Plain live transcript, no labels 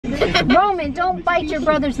Roman, don't bite your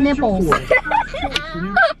brother's nipples.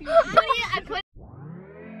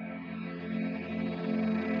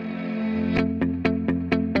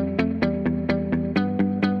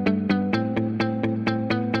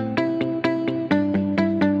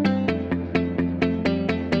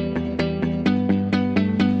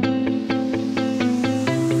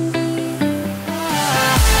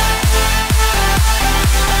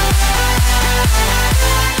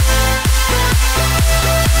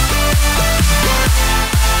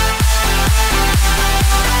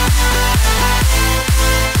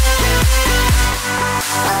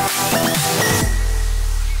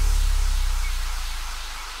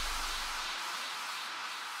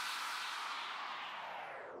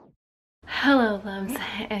 Hello loves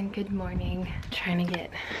and good morning. Trying to get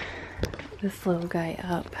this little guy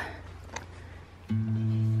up.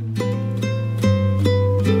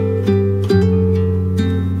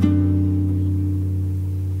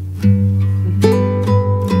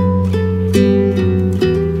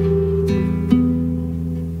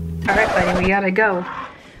 Alright buddy, we gotta go.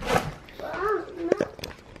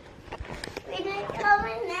 We didn't come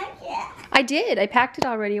in there yet. I did. I packed it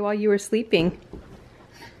already while you were sleeping.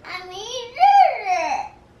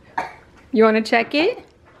 You want to check it?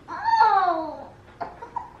 Oh.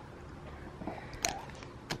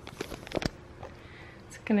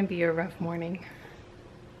 It's gonna be a rough morning.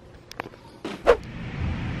 The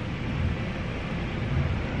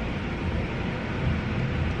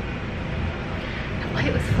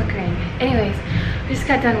light was flickering. Anyways, I just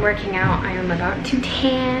got done working out. I am about to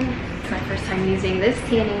tan. It's my first time using this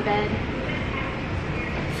tanning bed.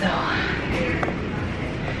 So,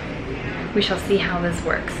 we shall see how this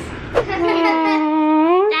works.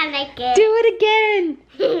 I like it. Do it again.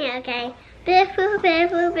 Okay. Beautiful,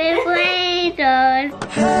 beautiful, beautiful angels.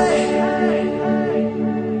 Hey,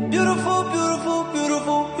 beautiful, beautiful,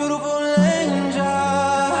 beautiful, beautiful angel.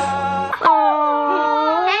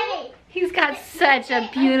 Aww. Hey. He's got such a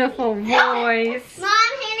beautiful voice.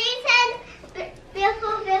 Mom, Haley said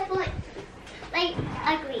beautiful, beautiful, like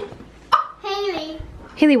ugly. Haley.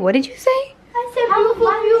 Haley, what did you say? I said beautiful,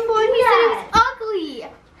 beautiful, and he said it was ugly.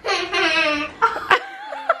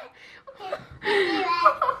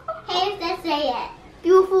 Hey, let's say it.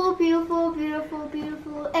 Beautiful, beautiful, beautiful,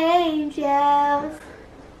 beautiful angels.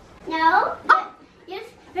 No? Yes,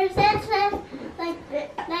 there's that said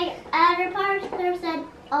like other parts. There said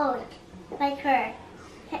oh, like her.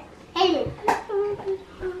 Haley.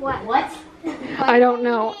 What? What? I don't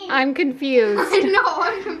know. I'm confused. No,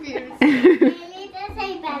 I'm confused. Haley did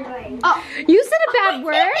say bad words. Oh, You said a bad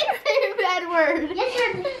word? I say a bad word.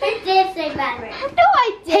 Yes, you did say bad words. No,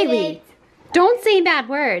 I didn't. Haley, don't say bad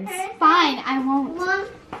words. Fine, I won't. One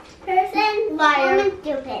person, Liar. woman,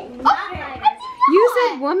 stupid. Not liar. You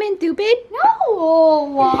said woman stupid?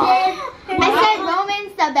 No. I I said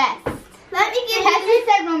Roman's the best. Let me give Kesley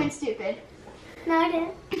said Roman's stupid. No, I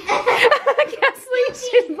didn't. Kesley,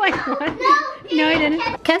 she's like, what? No, I didn't.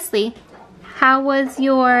 Kesley, how was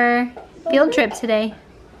your field trip today?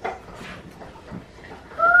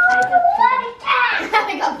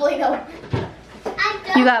 I got Play-Doh.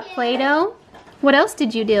 You got Play-Doh? What else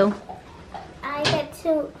did you do?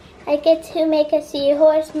 I get to make a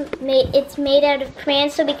seahorse. It's made out of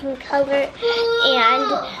crayons, so we can color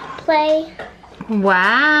and play.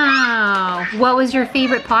 Wow. What was your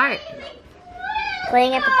favorite part?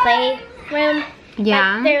 Playing at the playroom.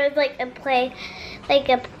 Yeah. Like, there was like a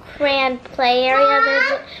crayon play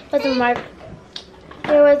area.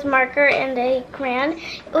 There was marker and a crayon.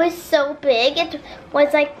 It was so big. It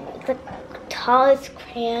was like the tallest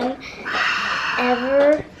crayon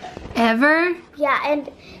ever. Ever? Yeah, and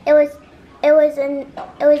it was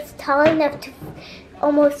tall enough to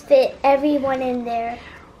almost fit everyone in there.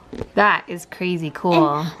 That is crazy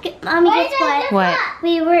cool. And, Mommy, guess what? What?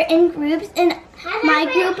 We were in groups, and my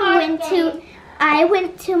group I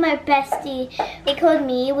went to my bestie. They called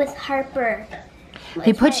me with Harper.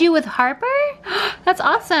 They put you with Harper? That's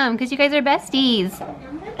awesome, because you guys are besties.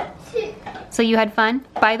 So you had fun?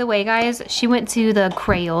 By the way, guys, she went to the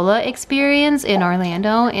Crayola experience in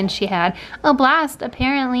Orlando, and she had a blast,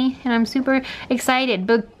 apparently, and I'm super excited.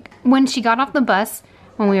 But when she got off the bus,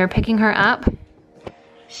 when we were picking her up,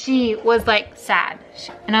 she was like sad.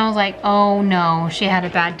 And I was like, oh no, she had a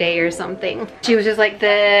bad day or something. She was just like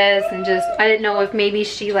this, and just, I didn't know if maybe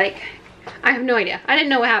she like, I have no idea. I didn't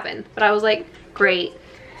know what happened, but I was like, great.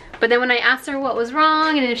 But then when I asked her what was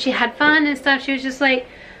wrong and if she had fun and stuff, she was just like,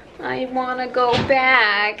 I wanna go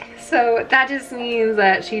back. So that just means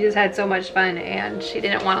that she just had so much fun and she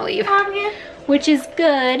didn't wanna leave. Mommy. Which is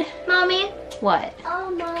good. Mommy. What? Oh,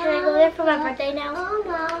 Mom. Can I go there for my birthday now? Oh,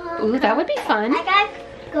 Mom. Ooh, that would be fun. I got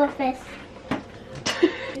Go first.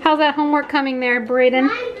 How's that homework coming there, Brayden?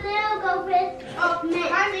 Mine's little go first. Oh,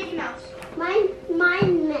 I'm Mickey Mouse.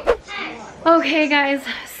 Mine next. Okay, guys,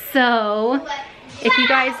 so if you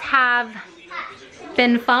guys have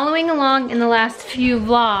been following along in the last few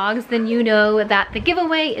vlogs, then you know that the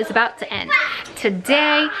giveaway is about to end.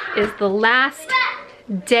 Today is the last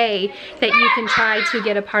day that you can try to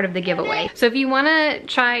get a part of the giveaway. So if you want to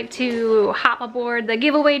try to hop aboard the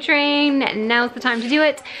giveaway train, now's the time to do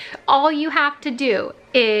it. All you have to do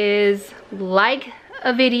is like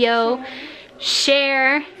a video,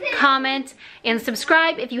 share, comment, and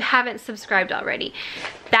subscribe if you haven't subscribed already.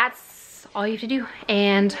 That's all you have to do,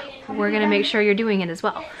 and we're gonna make sure you're doing it as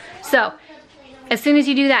well. So as soon as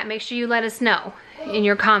you do that, make sure you let us know in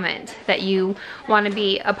your comment that you want to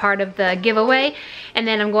be a part of the giveaway, and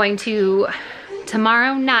then I'm going to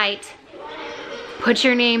tomorrow night put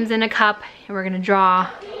your names in a cup and we're gonna draw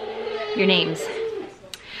your names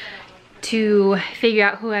to figure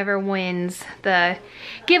out whoever wins the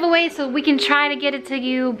giveaway, so we can try to get it to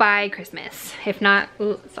you by Christmas. If not,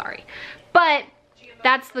 ooh, sorry, but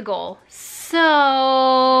that's the goal.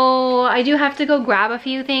 So I do have to go grab a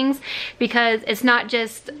few things because it's not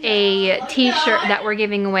just a t-shirt that we're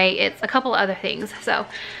giving away, it's a couple other things. So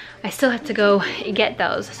I still have to go get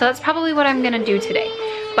those. So that's probably what I'm gonna do today.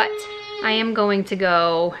 But I am going to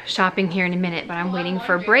go shopping here in a minute, but I'm waiting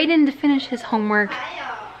for Brayden to finish his homework.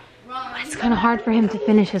 It's kind of hard for him to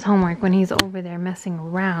finish his homework when he's over there messing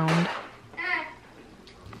around.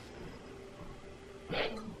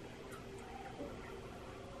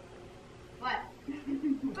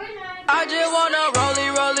 I just wanna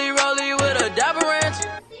rollie with a dapper ranch.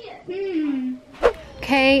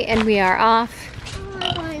 Okay, and we are off.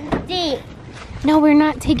 Deep. No, we're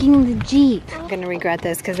not taking the Jeep. I'm gonna regret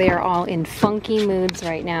this because they are all in funky moods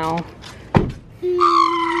right now.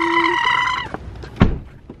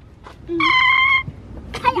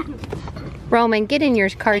 Roman, get in your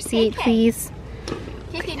car seat, please.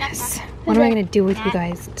 Goodness. What am I gonna do with you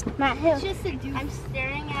guys? Matt, who? I'm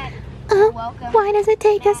staring at Why does it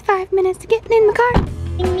take us 5 minutes to get in the car?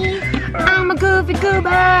 I'm a goofy goober!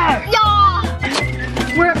 Yeah!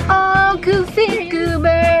 We're all goofy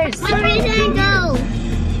goobers! Where did I go?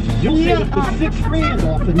 You'll save up to $6,000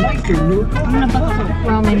 off the nicer newer car.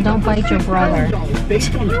 Roman, don't bite your brother.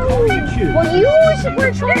 Based on the car you choose. Well, you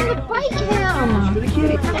were trying to bite him!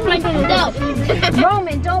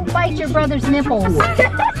 Roman, don't bite your brother's nipples.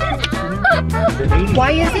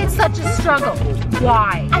 Why is it such a struggle?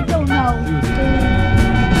 Why? I don't know.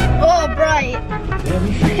 Oh, bright.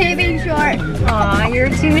 Hitting short. Aw, you're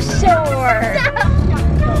too short.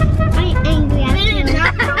 I'm angry at you.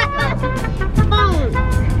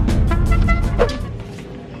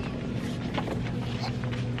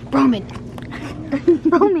 Roman.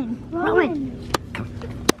 Roman.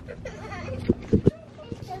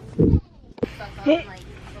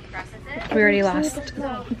 We already lost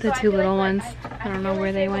the two little ones. I don't know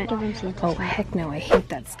where they went. Oh, heck no, I hate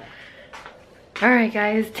that stuff. Alright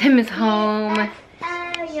guys, Tim is home.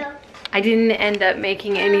 I didn't end up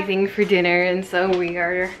making anything for dinner, and so we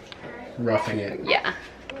are roughing it. Yeah.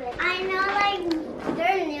 I know, like,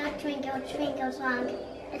 their new Twinkle Twinkle song.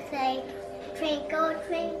 It's like, twinkle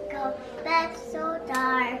twinkle, that's so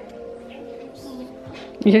dark.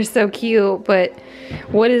 You're so cute, but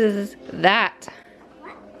what is that?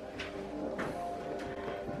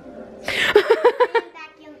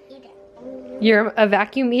 Vacuum eater. You're a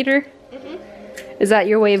vacuum eater? Is that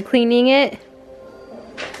your way of cleaning it?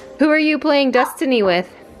 Who are you playing Destiny with?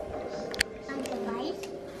 Uncle Bryce.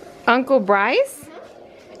 Uncle Bryce?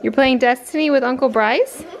 You're playing Destiny with Uncle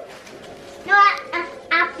Bryce? No,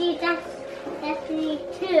 after Destiny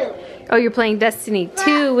 2. Oh, you're playing Destiny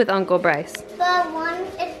 2 with Uncle Bryce. But one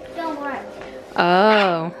is still work.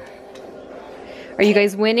 Oh. Are you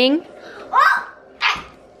guys winning? Oh!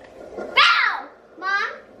 Bow!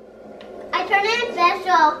 Mom, I turned in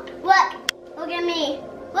special. Look at me.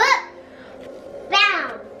 Look!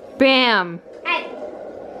 Bow! Bam! Hey.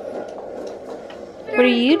 What are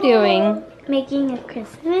you doing? Making a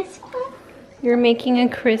Christmas book. You're making a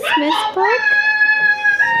Christmas book?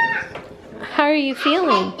 How are you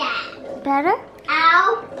feeling? Better?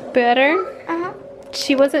 Ow! Better? Uh-huh.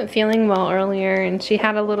 She wasn't feeling well earlier, and she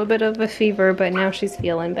had a little bit of a fever, but now she's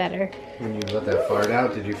feeling better. When you let that fart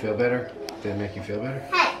out, did you feel better? Did it make you feel better?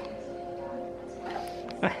 Hey.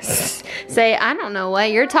 Say, I don't know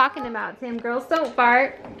what you're talking about, Tim. Girls don't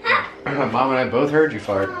fart. Mom and I both heard you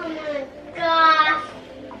fart. Oh my gosh.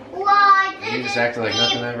 Why? You just acted like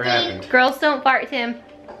nothing ever happened. Girls don't fart, Tim.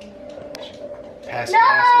 Pass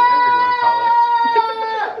gas or whatever you want to call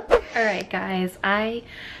it. Alright guys, I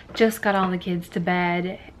just got all the kids to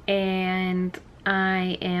bed and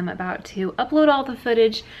I am about to upload all the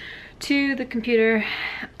footage to the computer.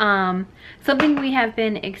 Something we have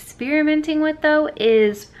been experimenting with though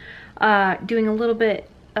is doing a little bit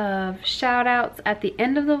of shout outs at the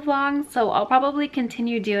end of the vlog, so I'll probably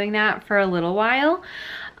continue doing that for a little while,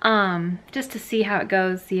 just to see how it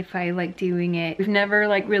goes, see if I like doing it. We've never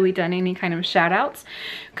like really done any kind of shout outs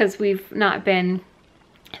because we've not been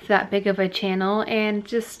that big of a channel, and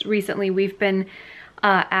just recently we've been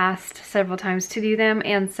asked several times to do them,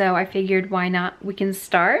 and so I figured why not, we can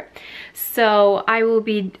start. So I will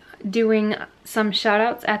be doing some shout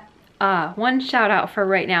outs at one shout out for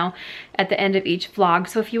right now at the end of each vlog.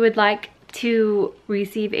 So if you would like to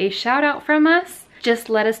receive a shout out from us, just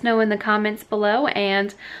let us know in the comments below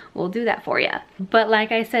and we'll do that for you. But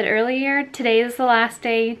like I said earlier, today is the last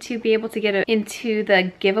day to be able to get into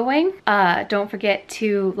the giveaway. Don't forget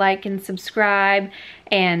to like and subscribe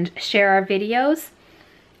and share our videos,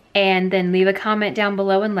 and then leave a comment down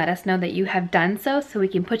below and let us know that you have done so we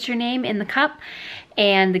can put your name in the cup,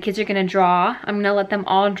 and the kids are gonna draw. I'm gonna let them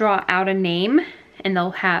all draw out a name, and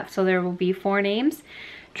they'll have, so there will be 4 names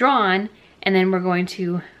drawn, and then we're going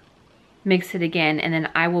to mix it again, and then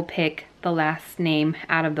I will pick the last name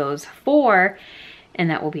out of those 4, and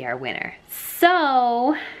that will be our winner.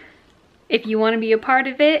 So if you want to be a part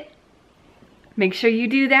of it, make sure you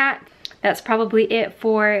do that. That's probably it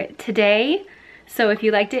for today. So if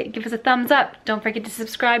you liked it, give us a thumbs up. Don't forget to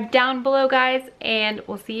subscribe down below, guys, and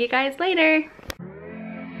we'll see you guys later.